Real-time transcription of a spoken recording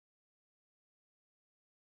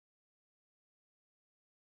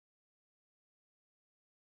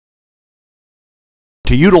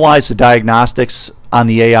To utilize the diagnostics on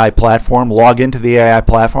the AI platform, log into the AI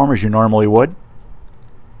platform as you normally would.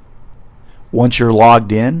 Once you're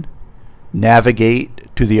logged in,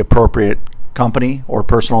 navigate to the appropriate company or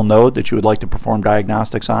personal node that you would like to perform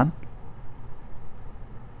diagnostics on.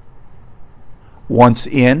 Once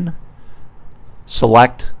in,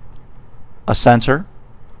 select a sensor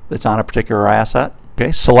that's on a particular asset.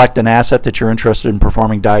 Okay, select an asset that you're interested in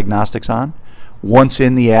performing diagnostics on. Once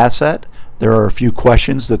in the asset, there are a few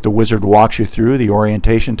questions that the wizard walks you through: the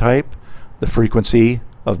orientation type, the frequency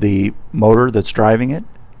of the motor that's driving it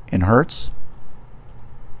in hertz.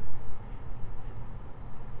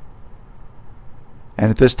 And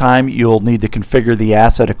at this time, you'll need to configure the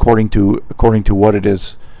asset according to what it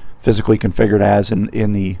is physically configured as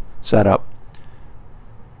in the setup.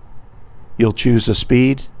 You'll choose the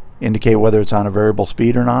speed, indicate whether it's on a variable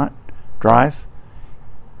speed or not, drive.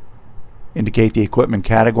 Indicate the equipment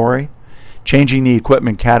category. Changing the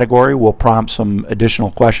equipment category will prompt some additional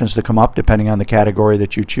questions to come up depending on the category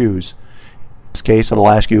that you choose. In this case, it'll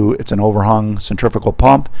ask you, it's an overhung centrifugal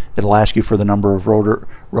pump. It'll ask you for the number of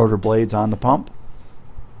rotor blades on the pump.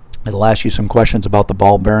 It'll ask you some questions about the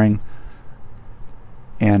ball bearing,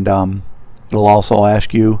 and it'll also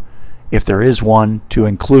ask you if there is one to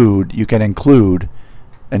include. You can include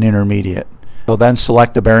an intermediate. So then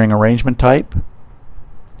select the bearing arrangement type.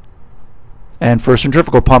 And for a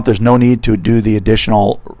centrifugal pump, there's no need to do the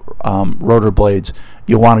additional rotor blades.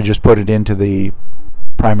 You'll want to just put it into the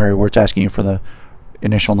primary where it's asking you for the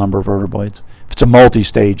initial number of rotor blades. If it's a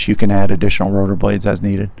multi-stage, you can add additional rotor blades as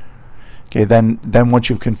needed. Okay, then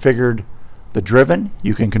once you've configured the driven,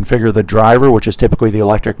 you can configure the driver, which is typically the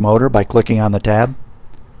electric motor, by clicking on the tab.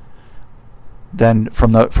 Then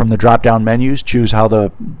from the drop-down menus, choose how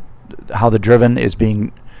the driven is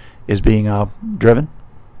being driven.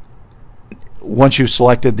 Once you've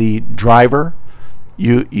selected the driver,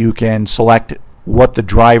 you can select what the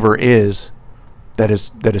driver is that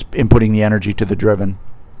is inputting the energy to the driven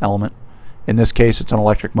element. In this case, it's an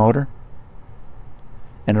electric motor,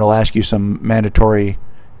 and it'll ask you some mandatory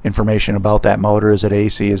information about that motor. Is it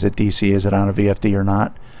AC? Is it DC? Is it on a VFD or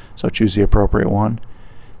not? So choose the appropriate one.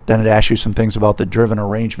 Then it asks you some things about the driven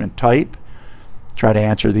arrangement type. Try to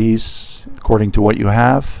answer these according to what you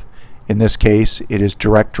have. In this case, it is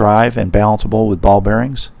direct drive and balanceable with ball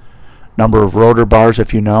bearings. Number of rotor bars,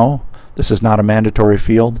 if you know. This is not a mandatory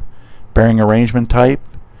field. Bearing arrangement type.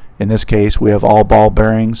 In this case, we have all ball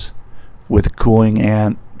bearings with cooling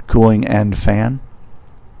end fan.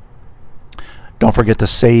 Don't forget to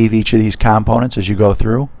save each of these components as you go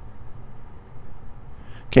through.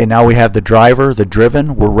 Okay, now we have the driver, the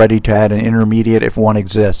driven. We're ready to add an intermediate if one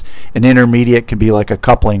exists. An intermediate can be like a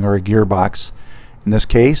coupling or a gearbox. In this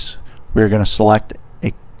case, we're going to select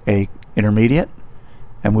a intermediate,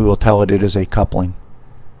 and we will tell it is a coupling.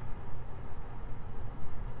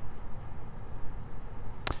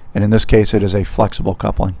 And in this case, it is a flexible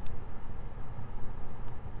coupling.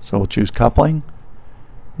 So we'll choose coupling.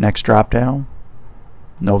 Next drop down,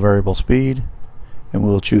 no variable speed, and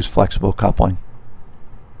we'll choose flexible coupling.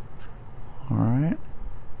 All right.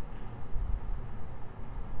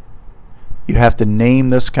 You have to name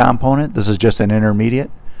this component. This is just an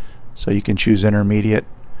intermediate, so you can choose intermediate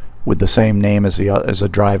with the same name as the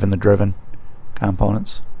drive and the driven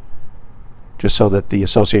components, just so that the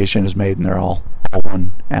association is made and they're all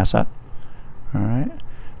one asset. All right.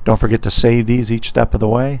 Don't forget to save these each step of the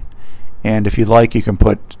way, and if you'd like, you can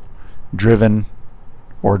put driven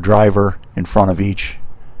or driver in front of each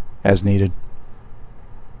as needed.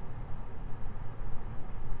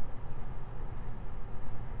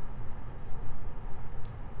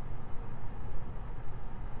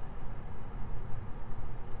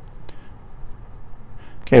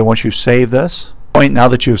 Okay, once you save this, now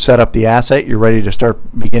that you've set up the asset, you're ready to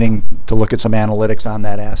start beginning to look at some analytics on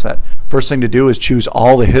that asset. First thing to do is choose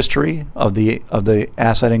all the history of the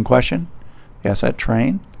asset in question, the asset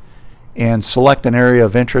train, and select an area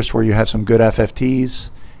of interest where you have some good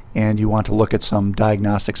FFTs and you want to look at some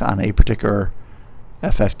diagnostics on a particular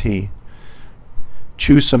FFT.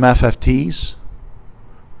 Choose some FFTs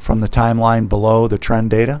from the timeline below the trend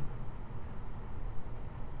data.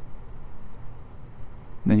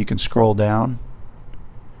 And then you can scroll down,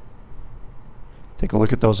 take a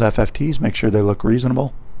look at those FFTs, make sure they look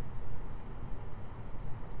reasonable.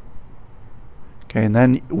 Okay, and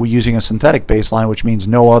then we're using a synthetic baseline, which means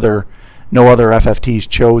no other FFTs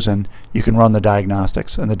chosen. You can run the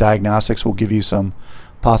diagnostics, and the diagnostics will give you some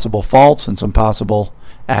possible faults and some possible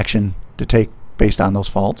action to take based on those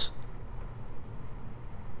faults.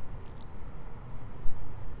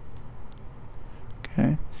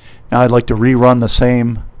 Okay. Now I'd like to rerun the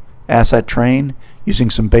same asset train using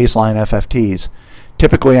some baseline FFTs.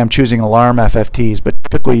 Typically I'm choosing alarm FFTs, but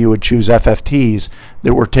typically you would choose FFTs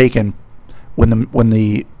that were taken when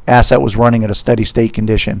the asset was running at a steady state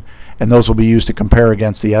condition, and those will be used to compare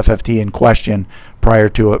against the FFT in question prior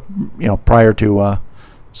to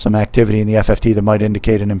some activity in the FFT that might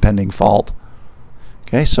indicate an impending fault.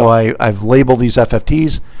 Okay, so I've labeled these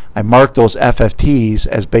FFTs. I mark those FFTs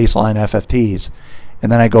as baseline FFTs,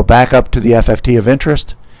 and then I go back up to the FFT of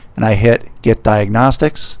interest and I hit Get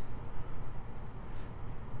Diagnostics.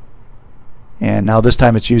 And now this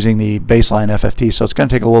time it's using the baseline FFT, so it's going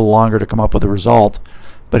to take a little longer to come up with a result,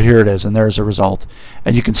 but here it is, and there's a result.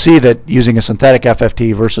 And you can see that using a synthetic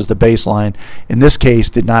FFT versus the baseline, in this case,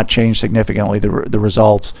 did not change significantly the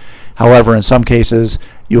results. However, in some cases,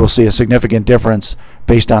 you will see a significant difference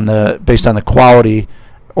based on the quality,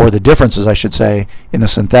 or the differences, I should say, in the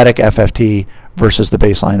synthetic FFT versus the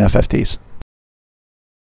baseline FFTs.